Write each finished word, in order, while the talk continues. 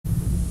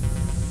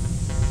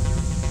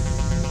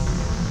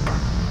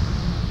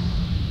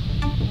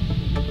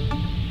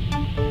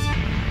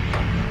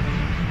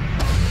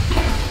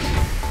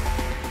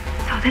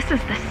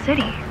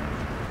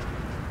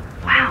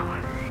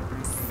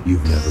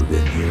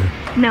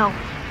here? No.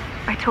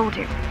 I told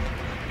you.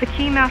 The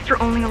Keymaster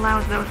only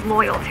allows those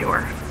loyal to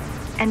her.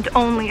 And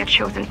only a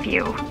chosen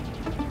few.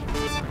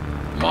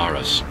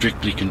 Mara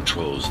strictly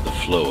controls the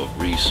flow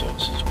of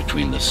resources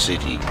between the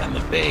city and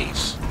the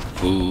base.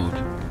 Food,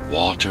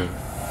 water,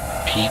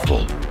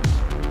 people.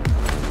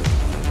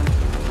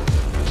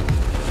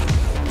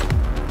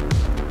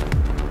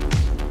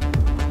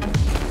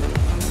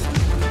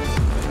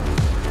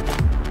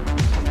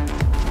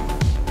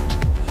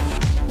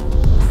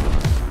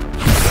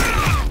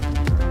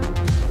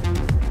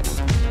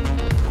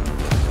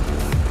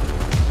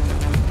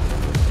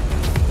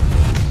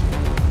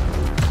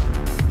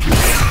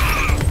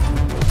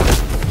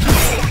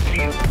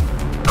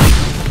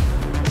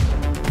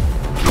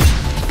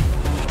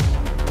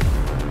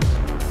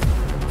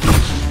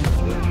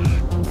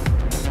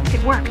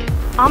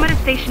 Amida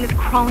Station is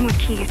crawling with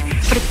keys,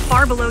 but it's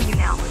far below you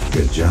now.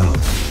 Good job.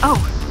 Oh,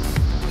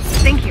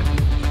 thank you.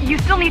 You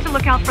still need to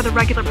look out for the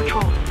regular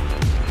patrols.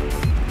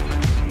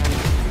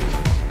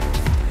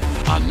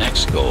 Our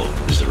next goal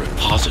is the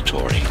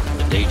repository,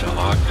 the data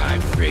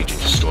archive created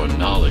to store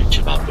knowledge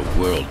about the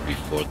world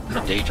before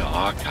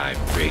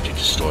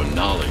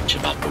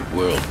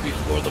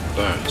the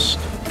burst.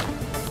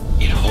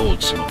 It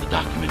holds some of the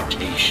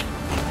documentation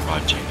on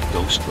Project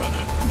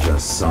Ghostrunner.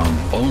 Just some?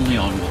 Only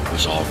on what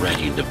was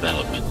already in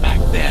development back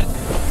then.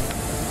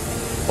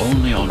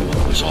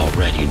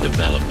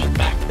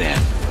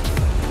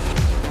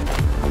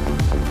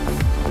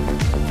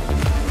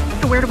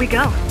 So where do we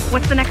go?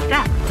 What's the next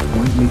step?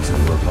 Point me to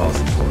the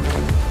repository.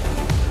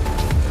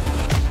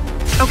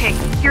 Okay,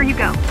 here you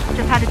go.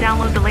 Just had to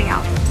download the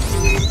layout.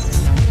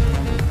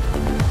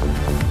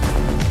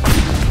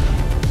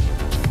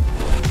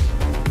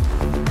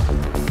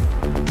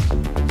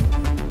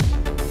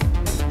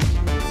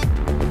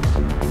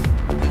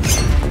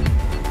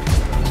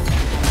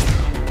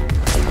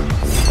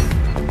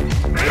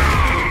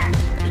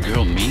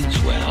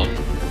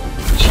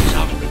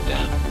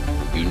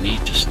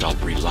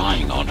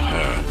 Relying on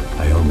her.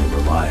 I only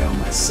rely on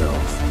myself.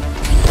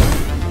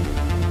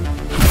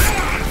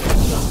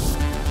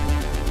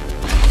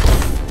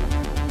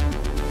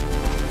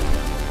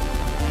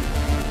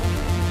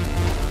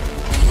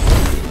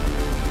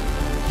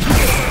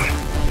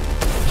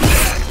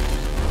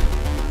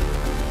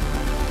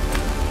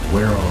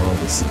 Where are all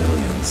the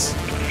civilians?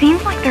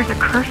 Seems like there's a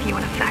curfew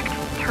in effect.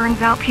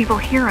 Turns out people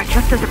here are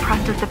just as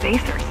oppressed as the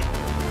basers.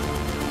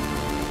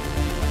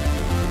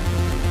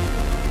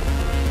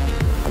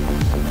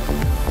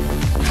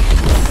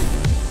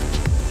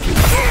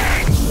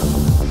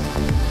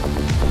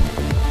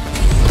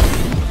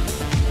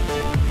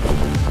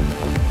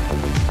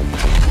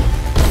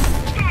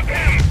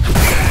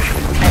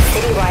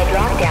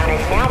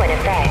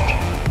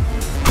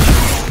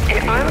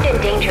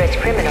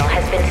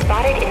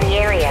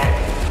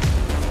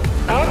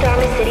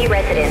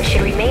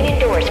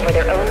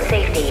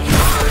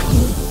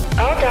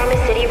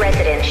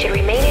 Residents should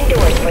remain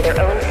indoors for their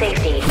own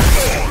safety.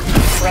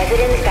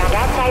 Residents found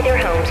outside their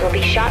homes will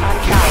be shot on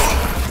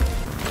sight.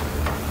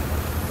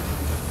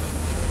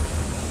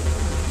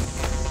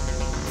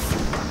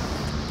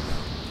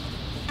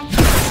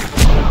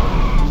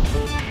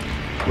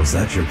 Was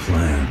that your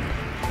plan?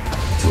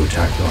 To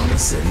attack Dharma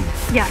City?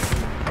 Yes.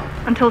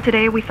 Until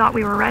today, we thought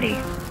we were ready.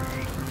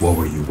 What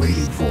were you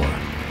waiting for?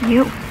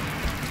 You.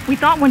 We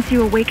thought once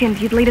you awakened,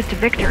 you'd lead us to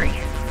victory.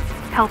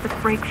 Help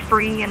us break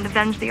free and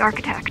avenge the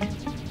Architect.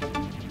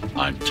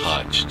 I'm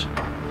touched.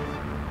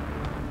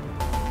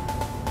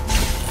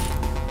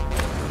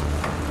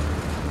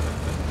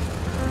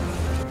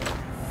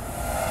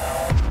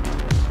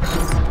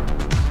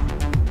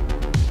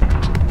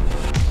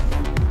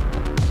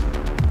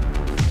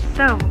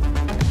 So,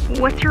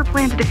 what's your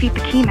plan to defeat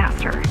the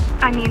Keymaster?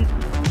 I mean,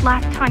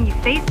 last time you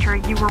faced her,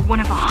 you were one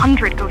of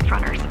 100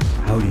 Ghostrunners.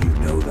 How do you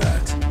know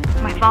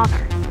that? My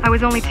father. I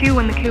was only 2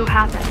 when the coup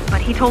happened, but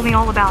he told me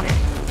all about it.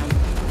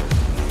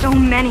 So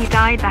many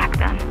died back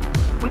then.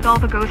 With all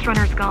the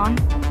Ghostrunners gone,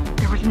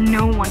 there was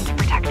no one to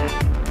protect us.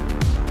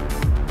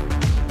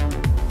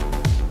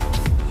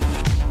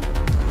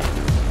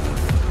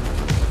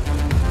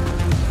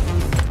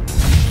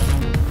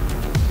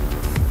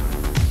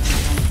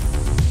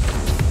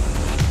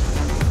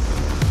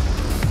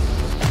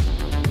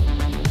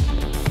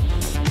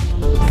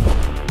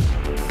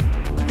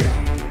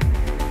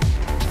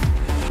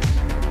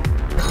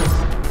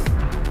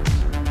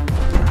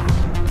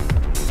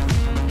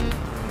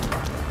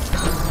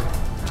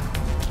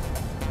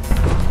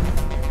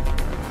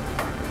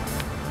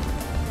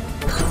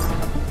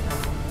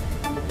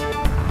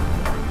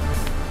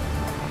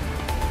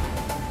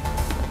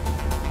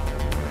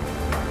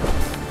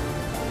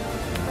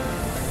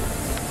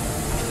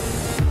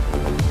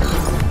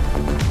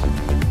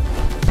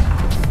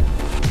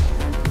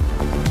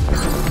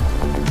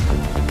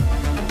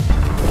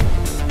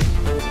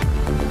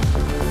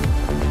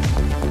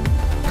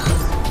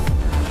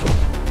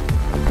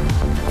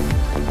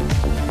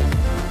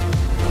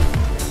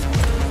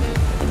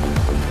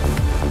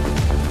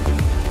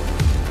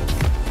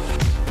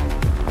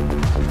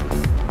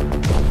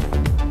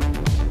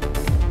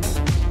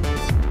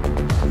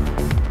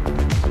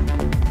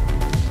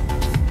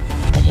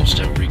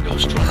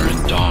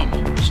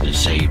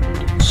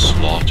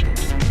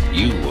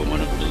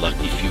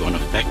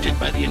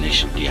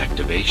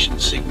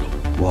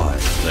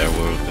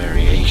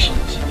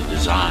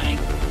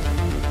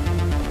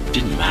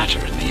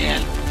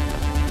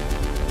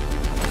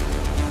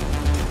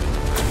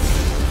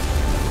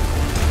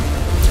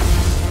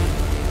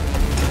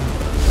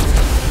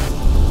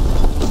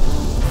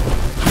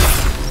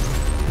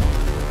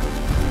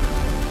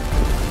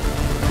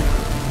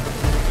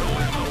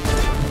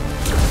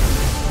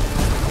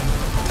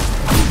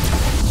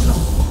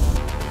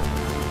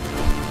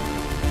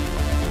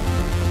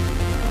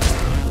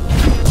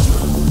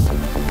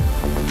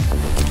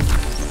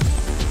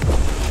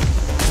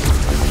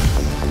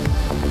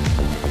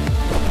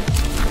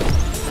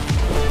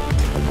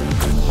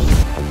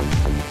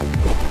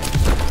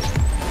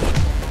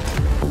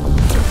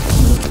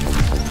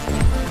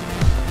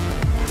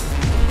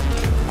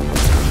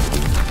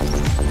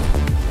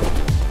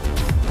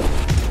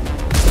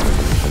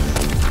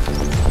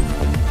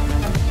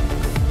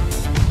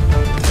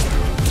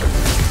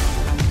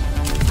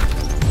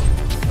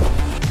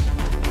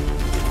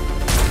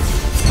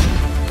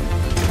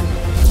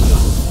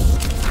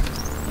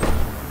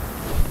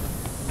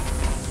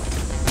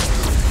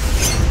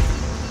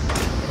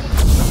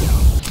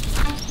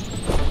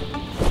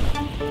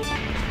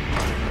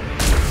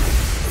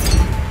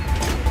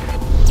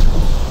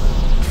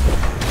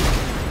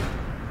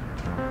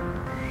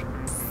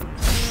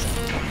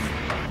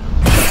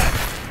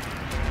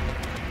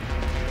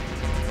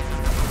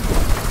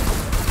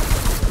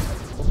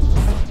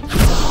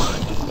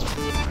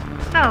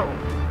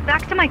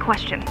 my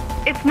question.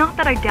 It's not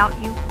that I doubt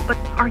you, but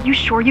are you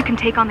sure you can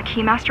take on the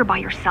Keymaster by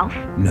yourself?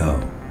 No.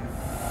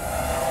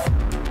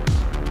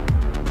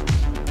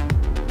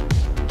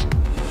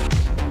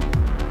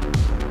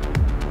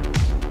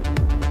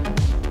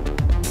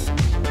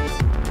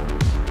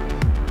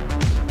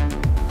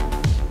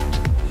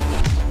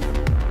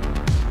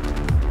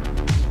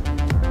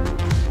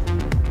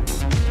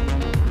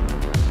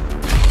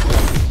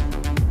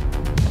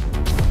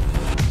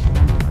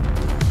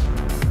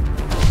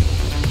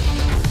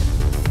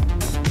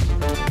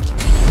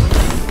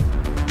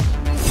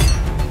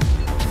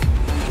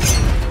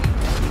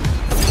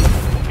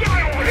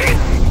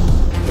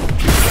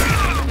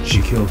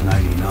 She killed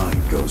 99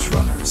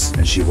 Ghostrunners,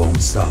 and she won't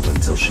stop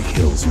until she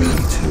kills me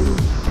too.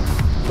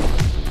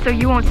 So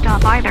you won't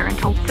stop either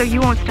until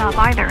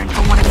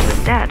one of you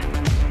is dead.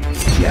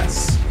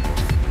 Yes.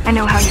 I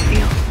know how you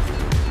feel.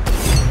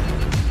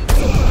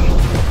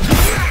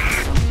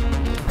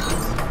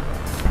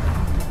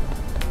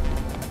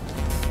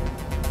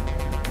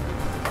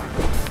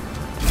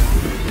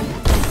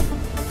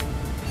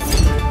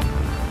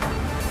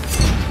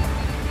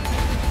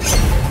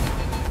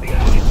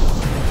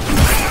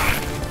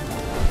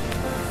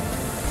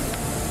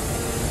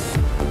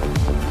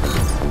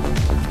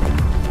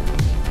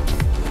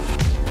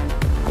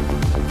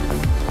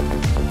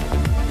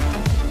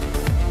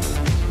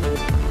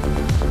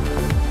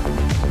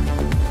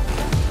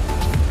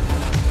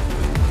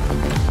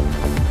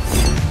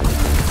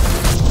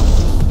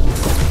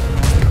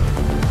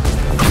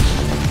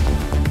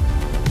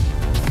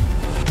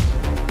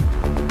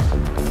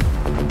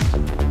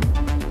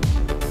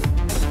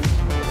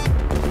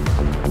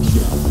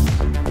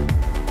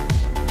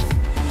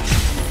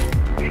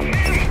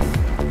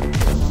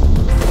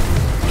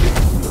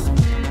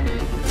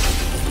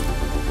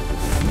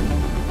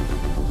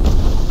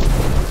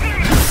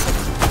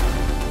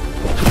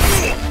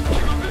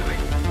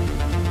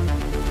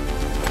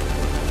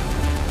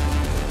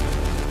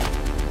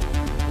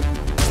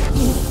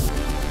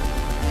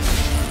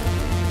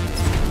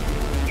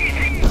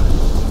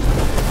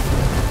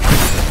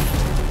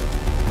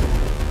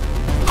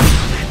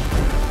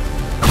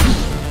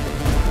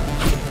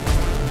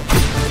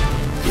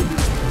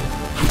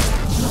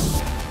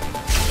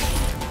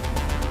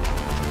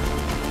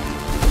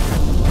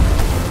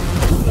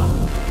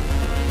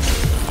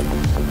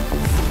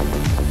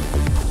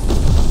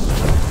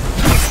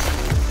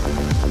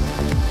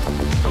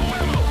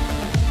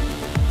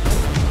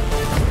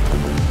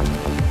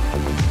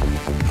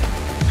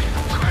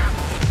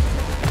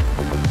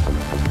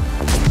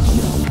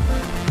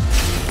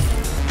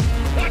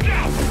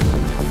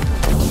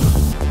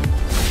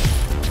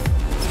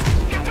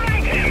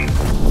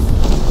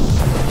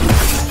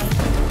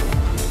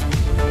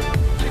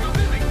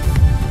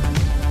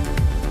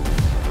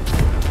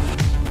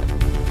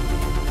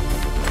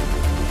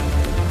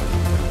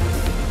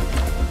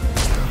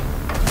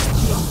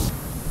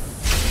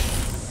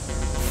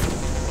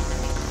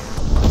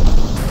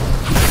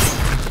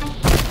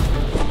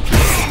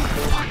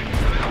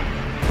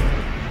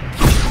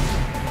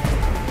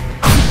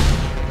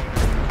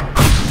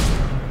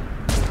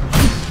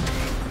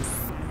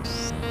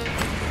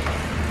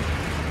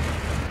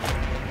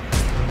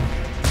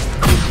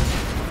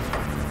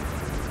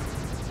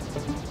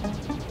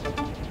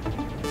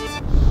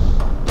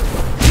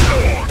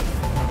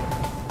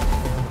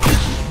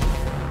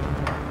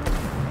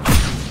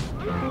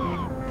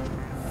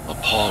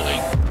 Appalling.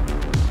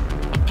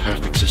 A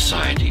perfect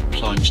society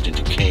plunged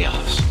into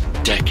chaos.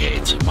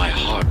 Decades of my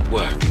hard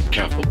work and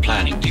careful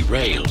planning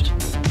derailed.